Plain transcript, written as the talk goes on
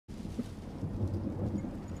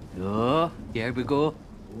Oh, here we go.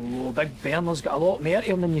 Oh, Big Bernard's got a lot more to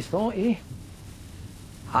him than you thought, eh?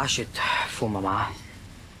 I should phone my ma.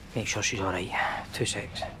 Make sure she's alright. 2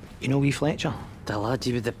 secs. You know wee Fletcher? The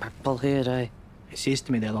laddie with the purple hair, aye. He says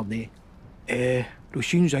to me the other day,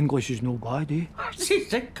 Roisin's English is no bad, eh?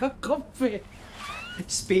 She's a comfy.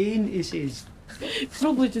 Spain, he says.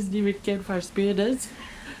 Probably doesn't even care where Spain is.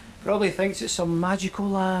 Probably thinks it's some magical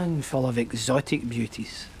land full of exotic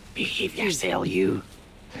beauties. Behave yourself, you.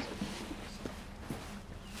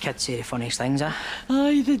 Kids say the funniest things, eh?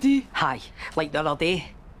 Aye, they do. Aye, like the other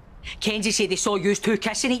day. Kenzie said they saw you two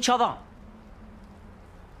kissing each other.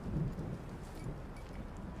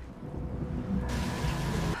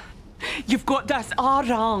 You've got this all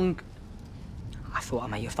wrong. I thought I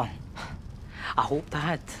might have done. I hoped I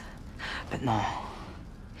had. But no.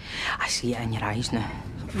 I see it in your eyes now.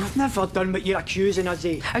 We've never done what you're accusing us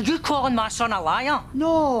of. Are you calling my son a liar?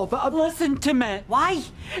 No, but Listen to me. Why?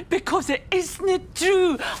 Because it isn't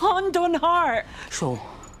true. Hand on heart. So,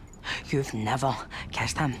 you've never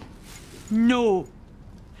kissed him? No.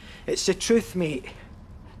 it's the truth, mate.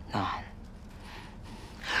 No.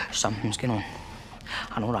 Something's going on.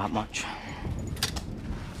 I know that much.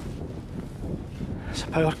 It's a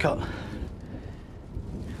power cut.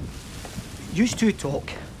 Yous two talk,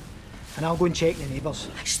 and I'll go and check the neighbours.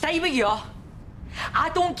 Stay with you. I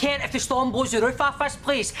don't care if the storm blows the roof off this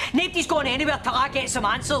place. Nobody's going anywhere till I get some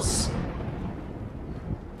answers.